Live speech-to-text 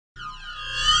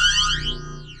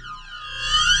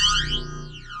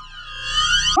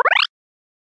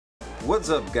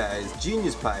What's up guys,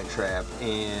 Genius Pie Trap,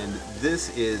 and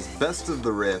this is Best of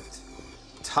the Rift,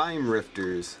 Time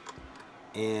Rifters.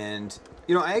 And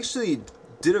you know, I actually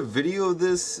did a video of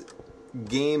this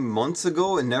game months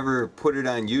ago and never put it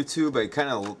on YouTube. I kind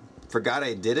of forgot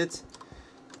I did it,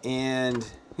 and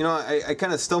you know, I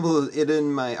kind of stumbled it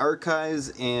in my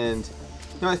archives, and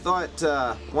you know, I thought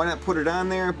why not put it on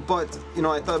there, but you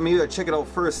know, I thought maybe I'd check it out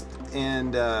first,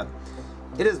 and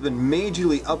it has been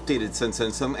majorly updated since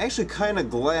then, so I'm actually kind of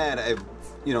glad I,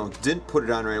 you know, didn't put it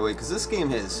on right away, because this game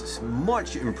has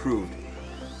much improved.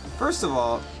 First of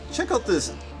all, check out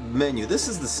this menu. This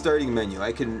is the starting menu.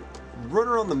 I can run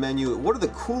around the menu. One of the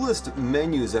coolest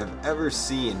menus I've ever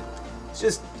seen.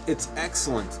 It's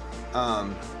excellent.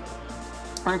 I'm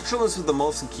controlling this with the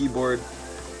mouse and keyboard,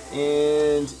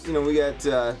 and you know, we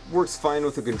got works fine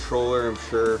with the controller, I'm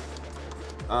sure.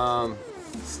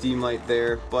 Steam light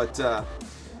there, but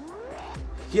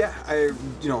yeah,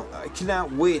 I cannot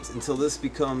wait until this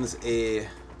becomes a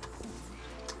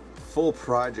full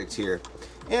project here.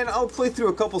 And I'll play through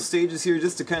a couple stages here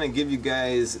just to kind of give you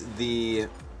guys the,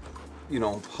 you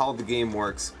know, how the game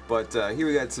works. But here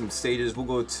we got some stages. We'll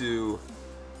go to,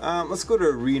 let's go to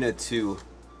Arena 2.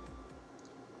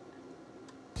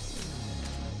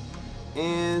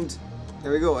 And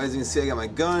there we go. As you can see, I got my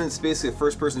gun. It's basically a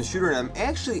first-person shooter, and I'm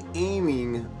actually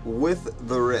aiming with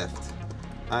the Rift.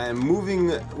 I'm moving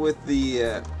with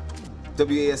the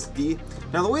WASD.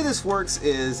 Now the way this works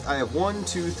is I have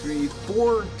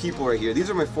 4 people right here. These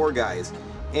are my 4 guys,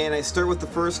 and I start with the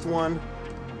first one,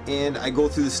 and I go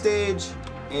through the stage,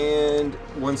 and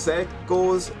once that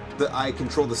goes, I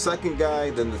control the second guy,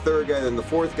 then the third guy, then the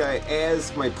fourth guy,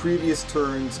 as my previous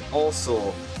turns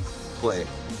also play.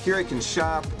 Here I can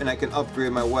shop and I can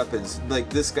upgrade my weapons. Like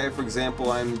this guy, for example,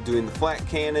 I'm doing the flat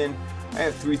cannon. I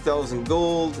have 3,000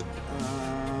 gold.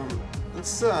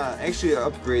 Let's actually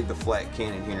upgrade the flat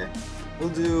cannon here. We'll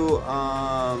do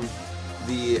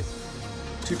the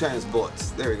 2 times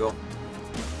bullets. There we go.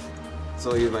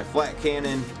 So here's my flat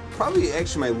cannon. Probably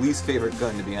actually my least favorite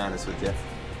gun, to be honest with you.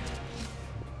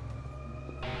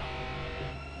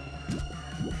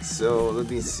 So let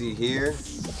me see here.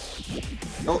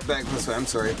 Oh, back this way. I'm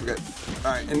sorry, I forgot.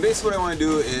 Alright, and basically what I want to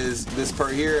do is this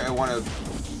part here. I want to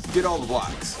get all the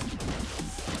blocks.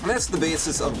 And that's the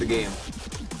basis of the game.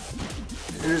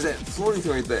 And there's that floating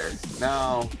thing right there.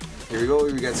 Now, here we go.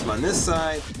 We got some on this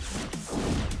side.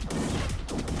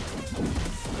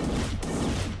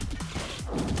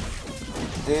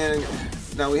 And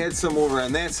now we had some over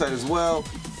on that side as well.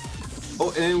 Oh,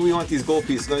 and then we want these gold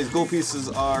pieces. Now these gold pieces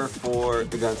are for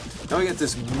the guns. Now we got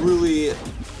this really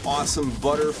awesome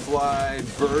butterfly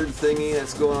bird thingy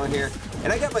that's going on here.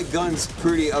 And I got my guns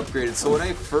pretty upgraded. So when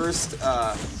I first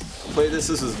played this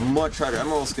was much harder.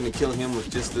 I'm almost going to kill him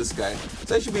with just this guy.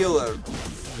 So I should be able to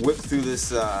whip through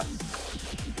this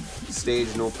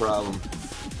stage no problem.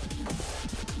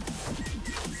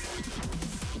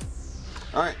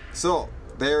 Alright, so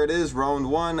there it is, round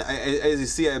 1. As you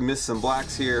see, I missed some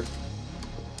blocks here.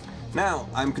 Now,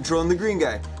 I'm controlling the green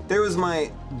guy. There was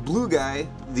my blue guy,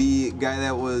 the guy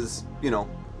that was, you know,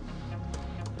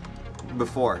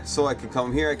 before. So I can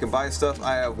come here, I can buy stuff.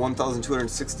 I have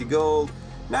 1,260 gold.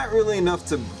 Not really enough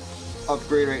to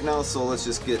upgrade right now, so let's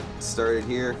just get started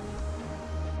here.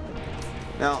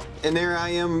 Now, and there I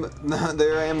am,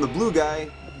 the blue guy.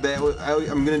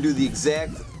 I'm going to do the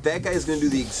exact, that guy's going to do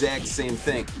the exact same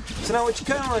thing. So now what you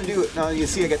kind of want to do, now you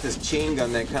see I got this chain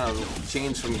gun that kind of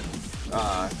chains from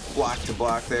block to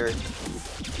block there.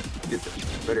 Get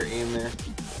the better aim there.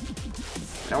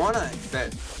 And I want to,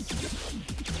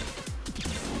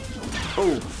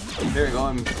 oh, there we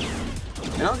go.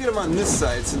 And I'll get him on this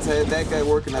side since I had that guy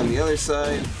working on the other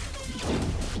side.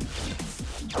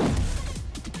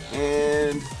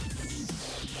 And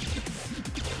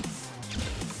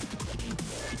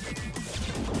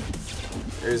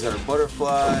there's our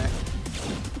butterfly.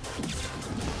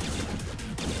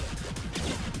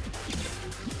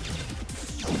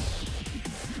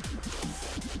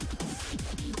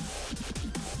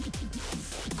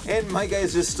 And my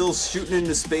guy's just still shooting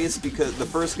into space, because the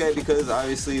first guy, because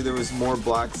obviously there was more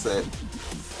blocks that,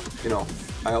 you know,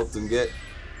 I helped him get.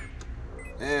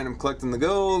 And I'm collecting the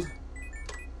gold.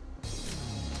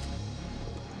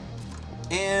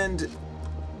 And,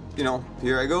 you know,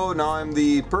 here I go. Now I'm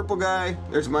the purple guy.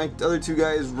 There's my other 2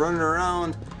 guys running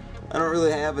around. I don't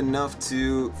really have enough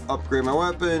to upgrade my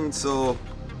weapon, so...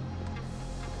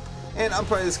 And I'm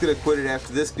probably just going to quit it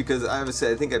after this, because obviously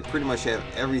I think I pretty much have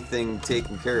everything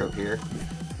taken care of here.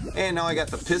 And now I got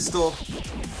the pistol,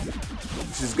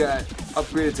 which has got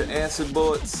upgraded to acid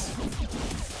bullets.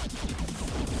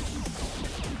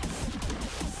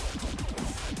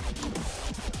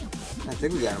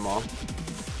 think we got them all.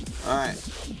 Alright.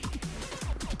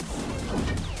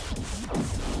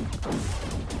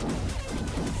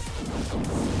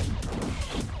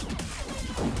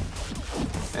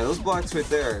 Yeah, those blocks right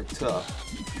there are tough.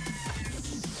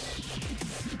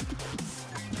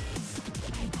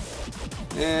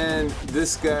 And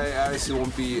this guy obviously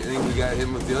won't be, I think we got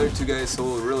him with the other two guys, so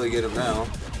we'll really get him now.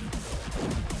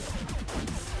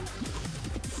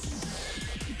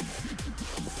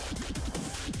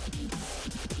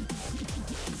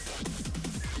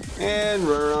 And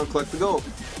run around, collect the gold.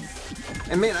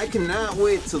 And man, I cannot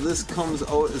wait till this comes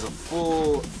out as a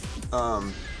full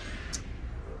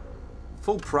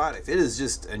product. It is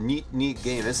just a neat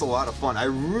game. It's a lot of fun. I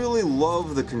really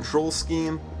love the control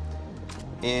scheme,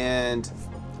 and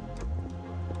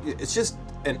it's just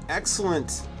an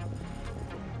excellent,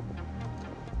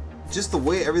 just the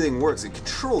way everything works. It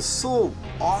controls so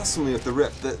awesomely with the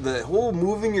Rift. The whole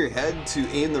moving your head to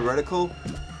aim the reticle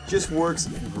just works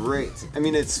great. I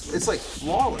mean, it's like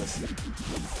flawless.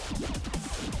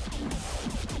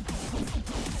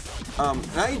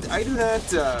 And I do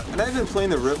not, and I've been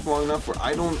playing the Rift long enough where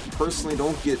I personally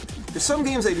don't get, there's some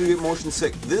games I do get motion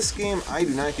sick. This game, I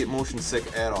do not get motion sick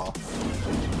at all.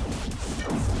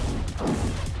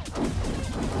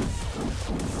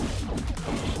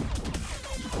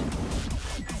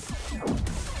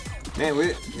 Man,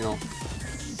 we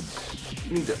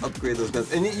need to upgrade those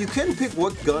guns. And you can pick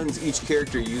what guns each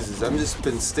character uses. I've just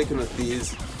been sticking with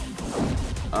these.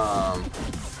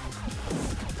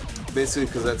 Basically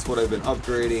because that's what I've been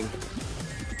upgrading.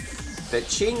 That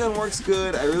chain gun works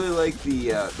good. I really like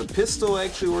the pistol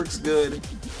actually works good.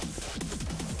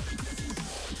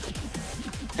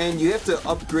 And you have to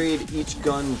upgrade each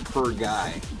gun per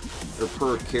guy. Or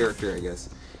per character, I guess.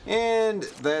 And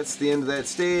that's the end of that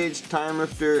stage. Time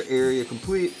Rifter area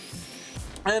complete.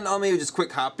 And I'll maybe just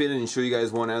quick hop in and show you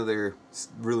guys one other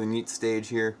really neat stage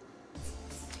here.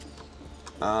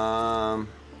 Let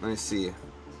me see.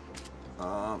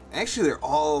 Actually, they're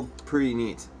all pretty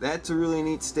neat. That's a really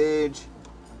neat stage.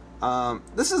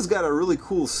 This has got a really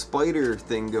cool spider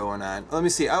thing going on. Let me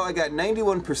see. Oh, I got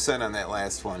 91% on that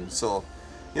last one. So,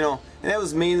 you know, and that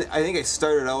was mainly, I think I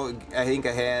started out, I think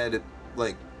I had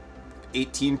like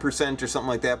 18% or something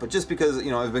like that, but just because,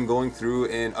 you know, I've been going through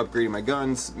and upgrading my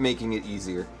guns, making it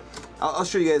easier. I'll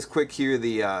show you guys quick here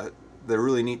the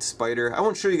really neat spider. I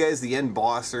won't show you guys the end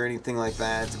boss or anything like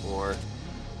that, or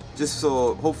just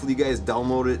so hopefully you guys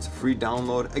download it. It's a free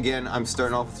download. Again, I'm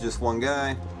starting off with just one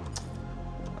guy.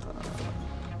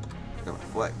 Got my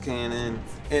flat cannon,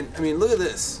 and I mean, look at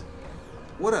this.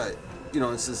 What a, you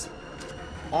know, it's this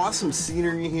awesome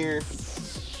scenery here.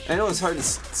 I know it's hard to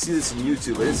see this on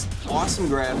YouTube, but it's awesome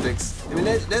graphics. I mean,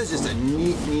 that's just a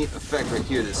neat effect right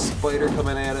here. This spider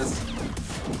coming at us.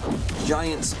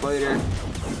 Giant spider.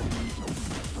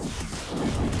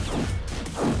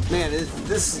 Man,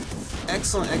 this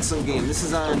excellent game. This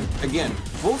is on, again,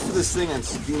 vote for this thing on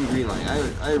Steam Greenlight.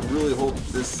 I really hope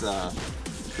this,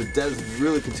 the devs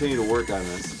really continue to work on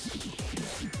this.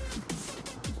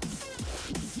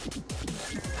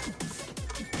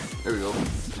 There we go.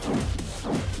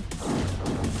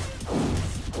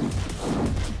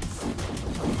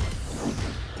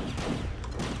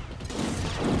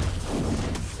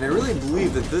 And I really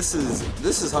believe that this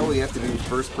is how we have to do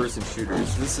first-person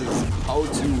shooters. This is how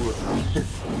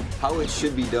it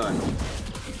should be done.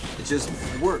 It just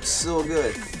works so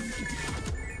good.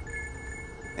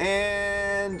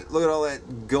 And look at all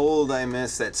that gold I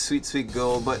missed, that sweet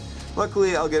gold. But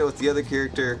luckily, I'll get it with the other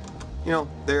character. You know,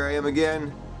 there I am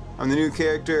again. I'm the new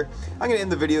character. I'm gonna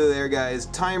end the video there, guys.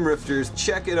 Time Rifters,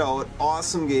 check it out.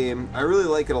 Awesome game. I really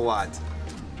like it a lot.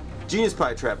 Genius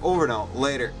Pie Trap, over and out.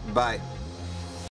 Later. Bye.